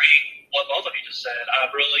agree what both of you just said. I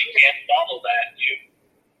really can't follow that.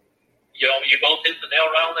 You both hit the nail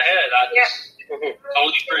right on the head. I just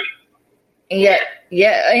totally agree.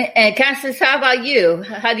 Yeah. And Constance, how about you?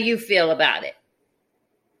 How do you feel about it?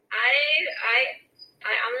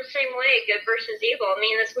 I'm the same way, good versus evil. I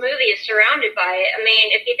mean, this movie is surrounded by it. I mean,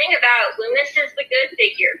 if you think about it, Loomis is the good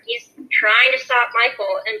figure. He's trying to stop Michael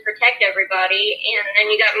and protect everybody. And then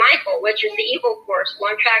you got Michael, which is the evil force,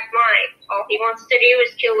 one-track mind. All he wants to do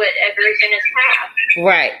is kill whatever is in his path.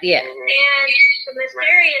 Right, yeah. And the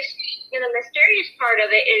mysterious part of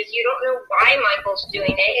it is you don't know why Michael's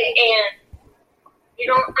doing it, and you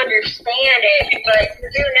don't understand it, but you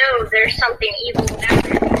do know there's something evil about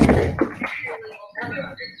it. So,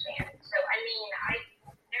 I mean,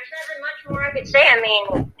 there's nothing much more I could say. I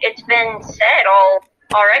mean, it's been said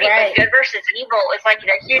already, but good versus evil is like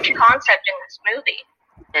a huge concept in this movie.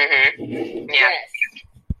 Mm-hmm. Yeah.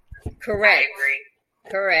 Yes. Correct. I agree.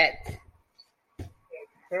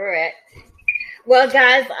 Correct. Well,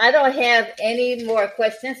 guys, I don't have any more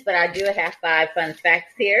questions, but I do have 5 fun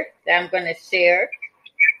facts here that I'm going to share.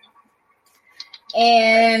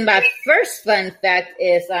 And my first fun fact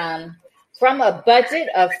is from a budget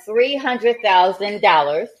of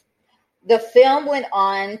 $300,000, the film went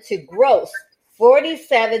on to gross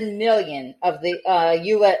 $47 million of the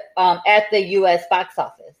U.S. At the U.S. box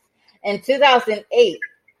office. In 2008,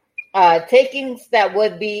 takings that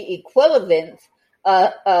would be equivalent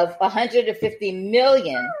of 150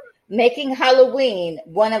 million, making Halloween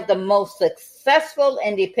one of the most successful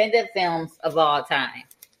independent films of all time.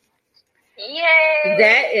 Yay!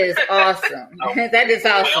 That is awesome. That is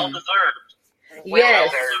awesome.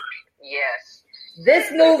 Yes. Yes.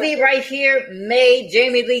 This movie right here made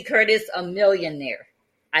Jamie Lee Curtis a millionaire.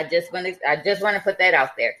 I just want to put that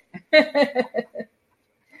out there.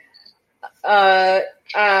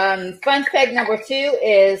 Fun fact number 2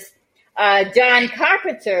 is John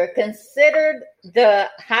Carpenter considered the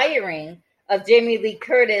hiring of Jamie Lee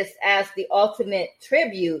Curtis as the ultimate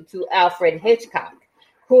tribute to Alfred Hitchcock,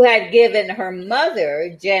 who had given her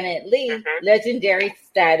mother, Janet Leigh, legendary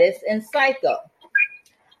status in Psycho.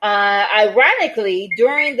 Ironically,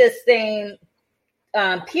 during the same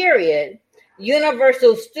period,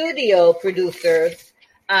 Universal Studio producers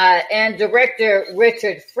and director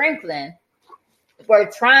Richard Franklin were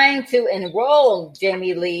trying to enroll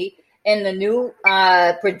Jamie Lee in the new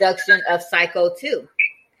production of Psycho 2.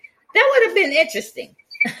 That would have been interesting.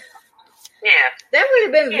 Yeah. That would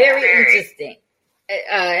have been very interesting.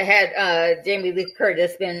 Had Jamie Lee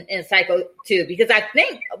Curtis been in Psycho 2, because I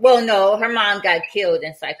think, well, no, her mom got killed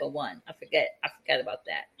in Psycho 1. I forgot about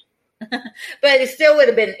that. But it still would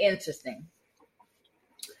have been interesting.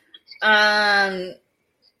 Fun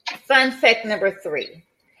fact number 3.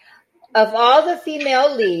 Of all the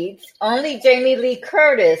female leads, only Jamie Lee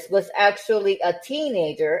Curtis was actually a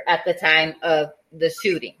teenager at the time of the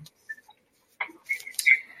shooting.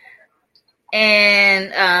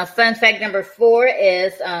 And fun fact number 4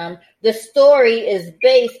 is the story is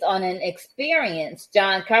based on an experience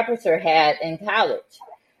John Carpenter had in college,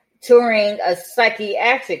 touring a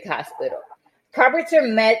psychiatric hospital. Carpenter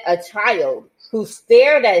met a child who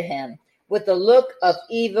stared at him with a look of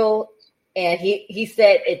evil, and he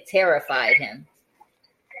said it terrified him.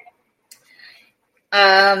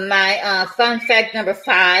 My fun fact number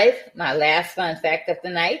 5, my last fun fact of the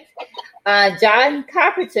night. John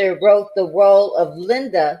Carpenter wrote the role of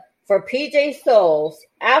Linda for PJ Soles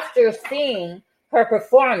after seeing her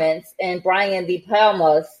performance in Brian De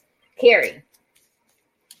Palma's Carrie.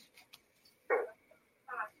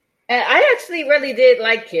 And I actually really did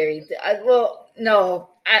like Carrie.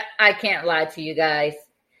 I can't lie to you guys.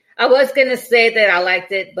 I was going to say that I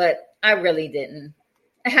liked it, but I really didn't.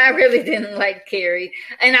 I really didn't like Carrie.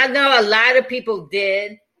 And I know a lot of people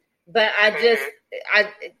did, but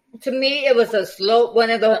to me, it was one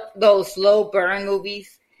of those slow burn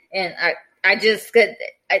movies. And I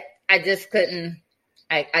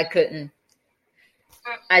couldn't.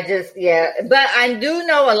 But I do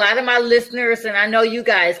know a lot of my listeners, and I know you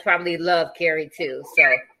guys probably love Carrie too. So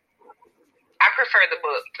I prefer the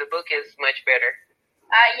book. The book is much better.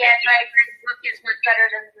 Yes, I agree. The book is much better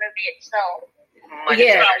than the movie itself.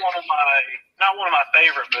 It's not one of my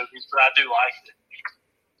favorite movies, but I do like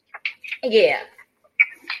it. Yeah.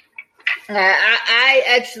 I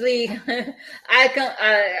actually,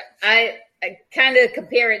 I kind of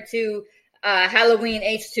compare it to Halloween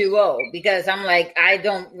H2O, because I'm like, I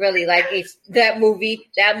don't really like that movie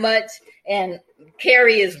that much, and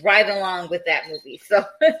Carrie is right along with that movie. So,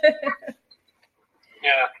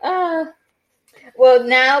 yeah. Well,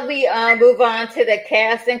 now we move on to the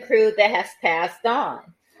cast and crew that has passed on.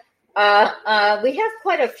 We have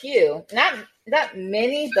quite a few, not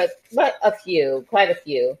many, but a few, quite a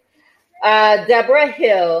few. Deborah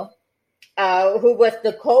Hill, who was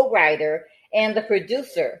the co-writer and the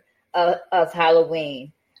producer of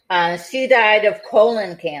Halloween. She died of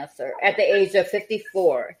colon cancer at the age of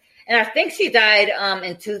 54. And I think she died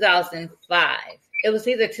in 2005. It was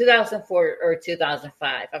either 2004 or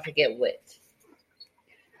 2005. I forget which.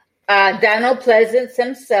 Donald Pleasance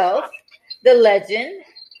himself, the legend,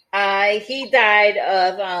 he died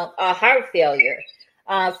of a heart failure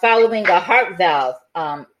following a heart valve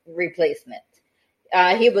replacement.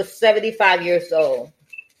 He was 75 years old.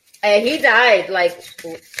 And he died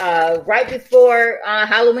right before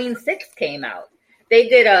Halloween 6 came out. They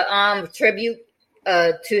did a tribute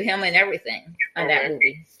to him and everything on that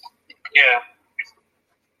movie.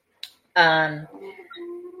 Yeah.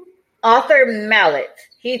 Arthur Mallet,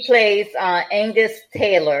 he plays Angus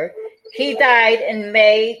Taylor. He died in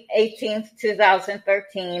May 18th,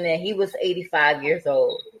 2013, and he was 85 years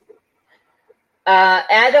old.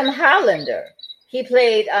 Adam Hollander, he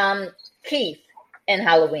played Keith in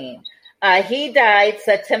Halloween. He died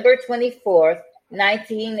September 24th,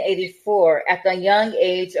 1984, at the young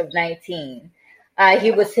age of 19.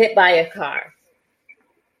 He was hit by a car.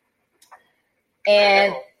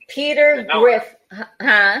 And Peter Griff,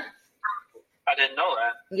 huh? I didn't know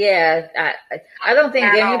that. Yeah, I don't think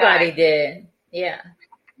anybody did. Yeah.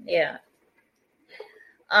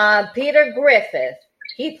 Peter Griffith,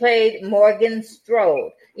 he played Morgan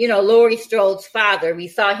Strode. You know, Laurie Strode's father. We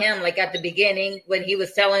saw him like at the beginning when he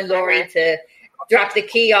was telling Laurie to drop the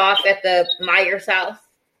key off at the Myers house.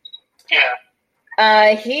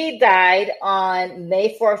 Yeah. He died on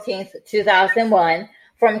May 14th, 2001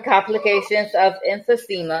 from complications of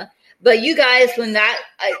emphysema. But you guys will not,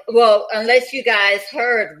 unless you guys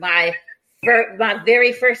heard my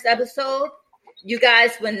very first episode, you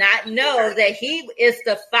guys will not know that he is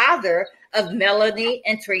the father of Melanie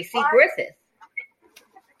and Tracy Griffith.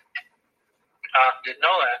 Didn't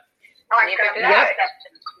know that.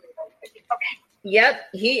 Yep,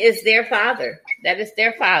 he is their father. That is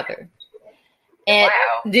their father. And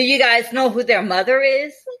do you guys know who their mother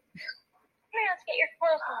is?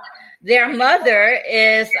 Their mother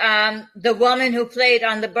is the woman who played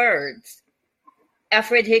on The Birds.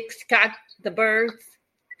 Alfred Hitchcock, The Birds.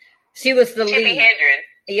 She was the lead. Hedren.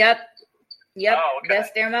 Yep. Oh, okay.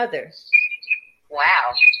 That's their mother.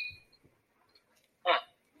 Wow.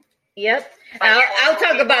 Yep. I'll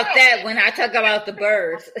talk about that when I talk about The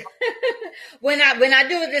Birds. when I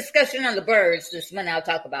do a discussion on The Birds, this when I'll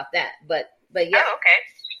talk about that. But yeah. Oh, okay.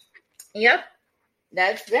 Yep.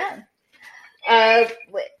 That's them.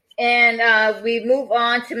 And we move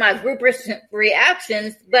on to my group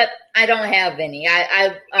reactions, but I don't have any.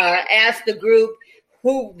 I asked the group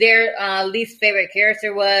who their least favorite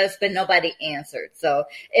character was, but nobody answered. So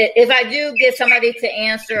if I do get somebody to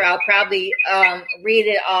answer, I'll probably read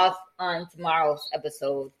it off on tomorrow's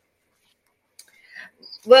episode.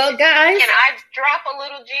 Well, guys. Can I drop a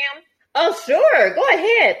little gem? Oh, sure. Go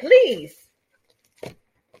ahead, please. I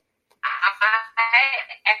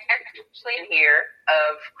actually here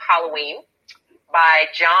of Halloween by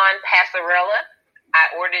John Passarella. I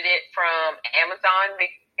ordered it from Amazon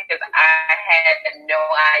because I had no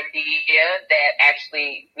idea that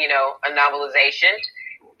actually, a novelization.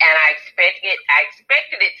 And I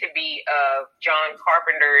expected it to be of John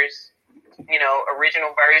Carpenter's,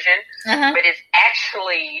 original version, but it's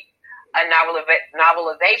actually a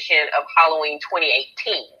novelization of Halloween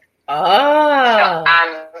 2018. Oh. So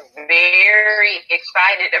I'm very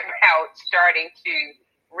excited about starting to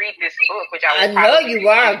read this book, which I know you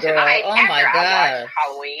are, girl. Oh my God.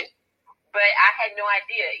 Halloween, but I had no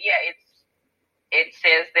idea. Yeah, it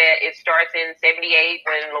says that it starts in 1978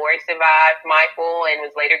 when Laurie survived Michael and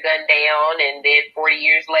was later gunned down, and then 40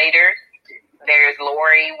 years later, there's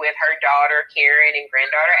Laurie with her daughter Karen and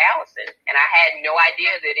granddaughter Allison. And I had no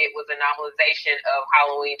idea that it was a novelization of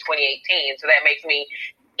Halloween 2018, so that makes me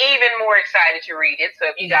even more excited to read it.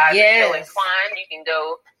 So if you guys are still inclined, you can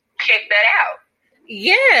go check that out.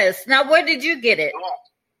 Yes. Now, where did you get it?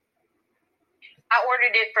 I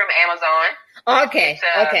ordered it from Amazon. Okay. It's,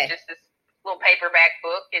 just this little paperback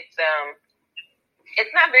book. It's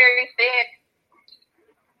not very thick.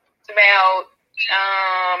 It's about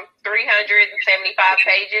 375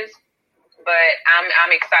 pages. But I'm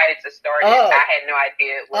excited to start it. I had no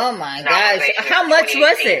idea it was. Oh my gosh! How much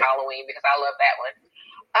was it? Halloween, because I love that one.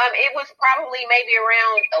 It was probably maybe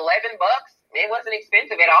around $11. It wasn't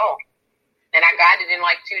expensive at all, and I got it in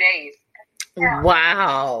like 2 days.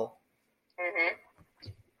 Wow.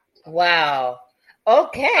 Wow.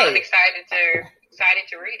 Okay. I'm excited to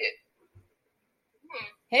read it.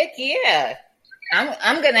 Heck yeah!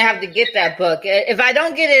 I'm gonna have to get that book. If I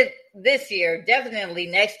don't get it this year, definitely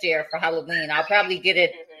next year for Halloween. I'll probably get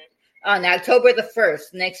it on October the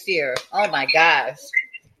 1st next year. Oh my gosh,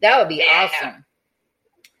 that would be awesome.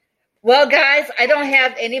 Well, guys, I don't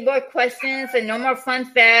have any more questions and no more fun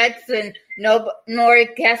facts and no more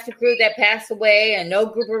cast of crew that passed away and no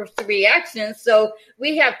group reactions. So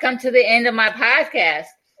we have come to the end of my podcast.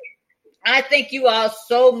 I thank you all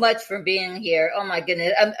so much for being here. Oh my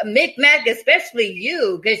goodness. Mick Mack, especially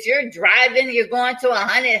you, because you're driving, you're going to a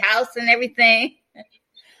haunted house and everything.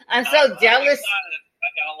 I'm so jealous. I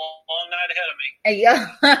got a long night ahead of me. Yeah.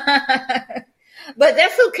 But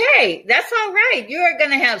that's okay. That's all right. You're going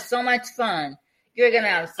to have so much fun. You're going to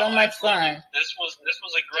have so much fun. This was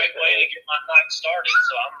a great way to get my night started,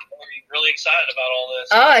 so I'm really excited about all this.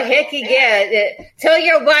 Oh, heck yeah. Tell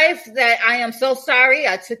your wife that I am so sorry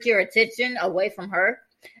I took your attention away from her.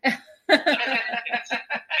 It's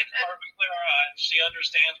perfectly all right. She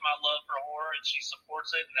understands my love for horror, and she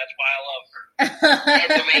supports it, and that's why I love her.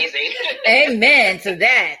 It's amazing. Amen to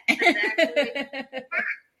that.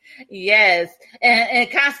 Yes.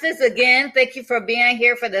 And Constance, again, thank you for being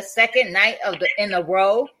here for the second night in a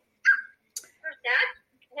row.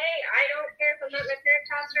 Hey, I don't care if I'm at my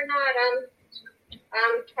parents' house or not.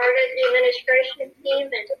 I'm part of the administration team,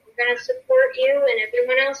 and I'm going to support you and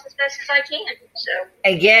everyone else as best as I can. So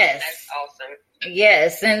yes, that's awesome.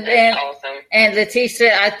 Yes, and awesome. And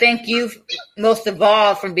Latesha, I thank you most of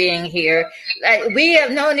all for being here. We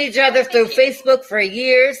have known each other through Facebook for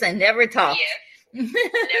years and never talked. Yes, never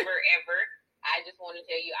ever. I just want to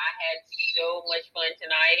tell you, I had so much fun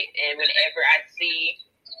tonight, and whenever I see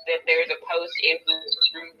that there's a post in the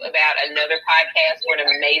group about another podcast for an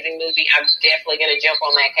amazing movie, I'm definitely going to jump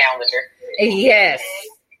on that calendar.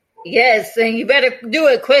 Yes, and you better do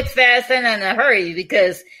it quick, fast, and in a hurry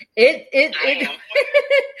because it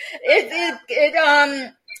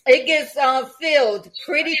gets filled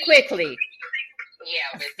pretty quickly.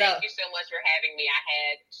 Yeah, but thank you so much for having me. I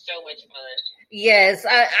had so much fun. Yes,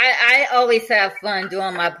 I always have fun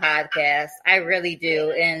doing my podcast. I really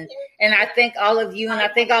do. And I thank all of you, and I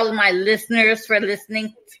thank all of my listeners for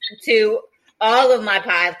listening to all of my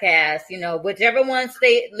podcasts. You know, whichever ones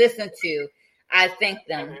they listen to, I thank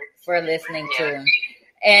them for listening to them.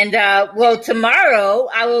 And, well, tomorrow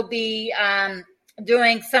I will be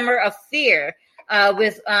doing Summer of Fear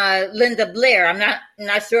with Linda Blair. I'm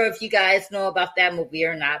not sure if you guys know about that movie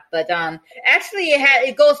or not, but actually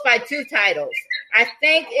it goes by two titles. I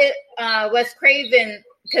think it Wes Craven,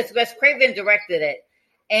 because Wes Craven directed it,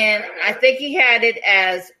 and I think he had it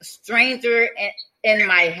as Stranger in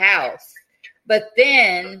My House, but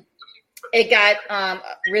then it got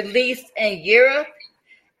released in Europe,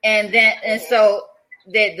 and so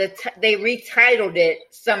they retitled it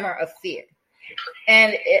Summer of Fear.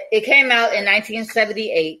 And it came out in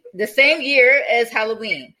 1978, the same year as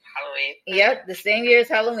Halloween. Yep, the same year as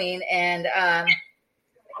Halloween. And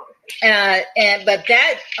but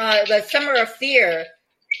Summer of Fear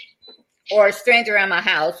or Stranger in My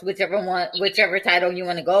House, whichever title you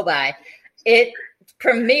want to go by, it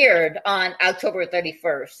premiered on October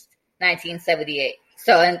 31st, 1978.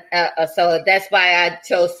 So that's why I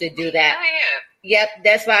chose to do that. Oh, yeah. Yep,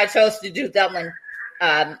 that's why I chose to do that one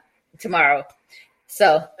tomorrow. So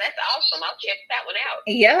that's awesome. I'll check that one out.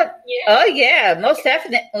 Yep. Yeah. Oh yeah, most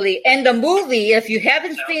definitely. And the movie, if you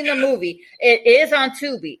haven't seen the movie, it is on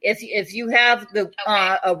Tubi. If you have a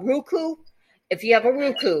Roku, if you have a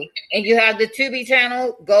Roku and you have the Tubi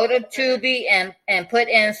channel, go to Tubi and put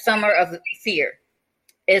in Summer of Fear.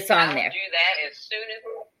 It's on there. I'll do that as soon as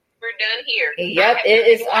we're done here. Yep, it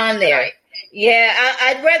is on there. Tonight. Yeah,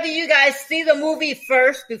 I'd rather you guys see the movie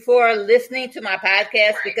first before listening to my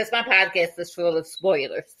podcast because my podcast is full of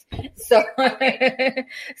spoilers. So,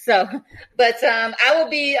 but I will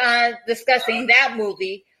be discussing that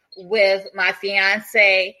movie with my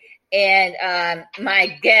fiance and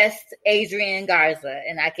my guest Adrian Garza,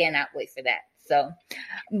 and I cannot wait for that. So,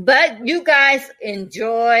 but you guys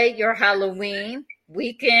enjoy your Halloween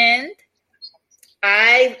weekend.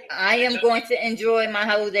 I am going to enjoy my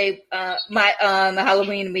Halloween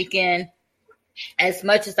weekend as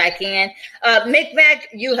much as I can. Mick Mack,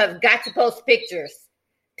 you have got to post pictures.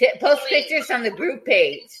 Post pictures on the group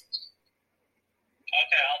page.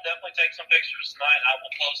 Okay, I'll definitely take some pictures tonight. I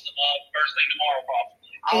will post them up first thing tomorrow, probably.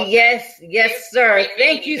 Yes, sir.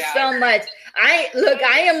 Thank you so much. I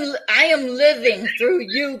am living through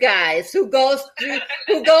you guys who goes to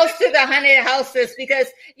the haunted houses because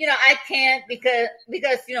I can't because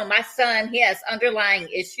my son, he has underlying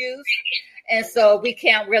issues, and so we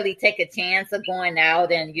can't really take a chance of going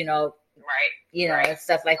out and and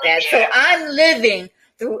stuff like that. So I'm living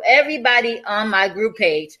through everybody on my group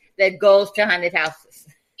page that goes to haunted houses.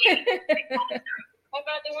 What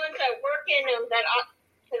about the ones that work in them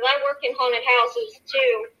because I work in haunted houses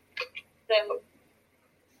too, so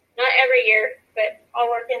not every year, but I'll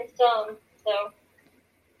work in some. So.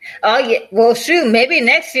 Oh yeah, well shoot, maybe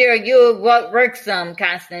next year you'll work some,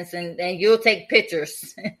 Constance, and you'll take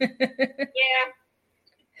pictures. Yeah.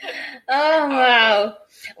 Oh wow.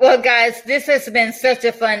 Well, guys, this has been such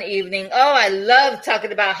a fun evening. Oh, I love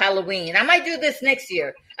talking about Halloween. I might do this next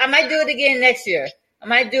year. I might do it again next year. I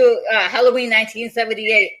might do Halloween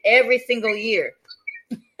 1978 every single year.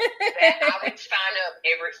 I would sign up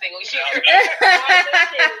every single year.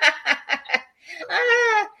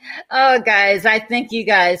 Oh, guys, I thank you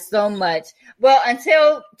guys so much. Well,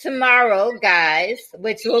 until tomorrow, guys,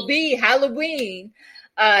 which will be Halloween,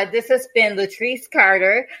 this has been Latrice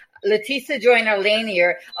Carter, Latesha Joiner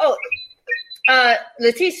Lanier. Oh,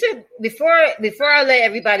 Latesha, before I let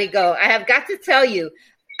everybody go, I have got to tell you,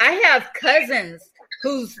 I have cousins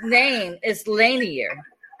whose name is Lanier.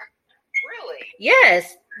 Really?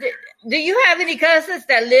 Yes. Do you have any cousins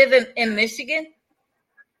that live in Michigan?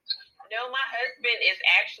 No, my husband is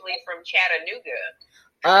actually from Chattanooga.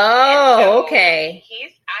 Oh, okay.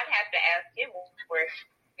 I'd have to ask him where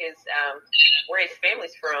where his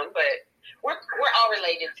family's from, but we're all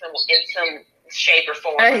related in some shape or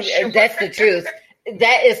form. Sure. That's the truth.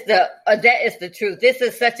 That is the truth. This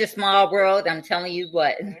is such a small world. I'm telling you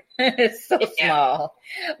what, it's so small.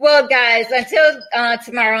 Well, guys, until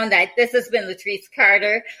tomorrow night, this has been Latrice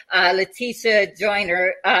Carter, Latesha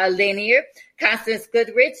Joiner, Lanier, Constance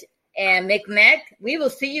Goodrich, and Mick Mack. We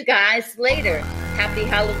will see you guys later. Happy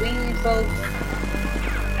Halloween, folks.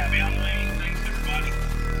 Happy Halloween. Thanks, everybody.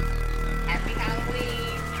 Happy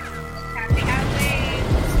Halloween. Happy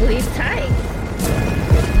Halloween. Sleep tight.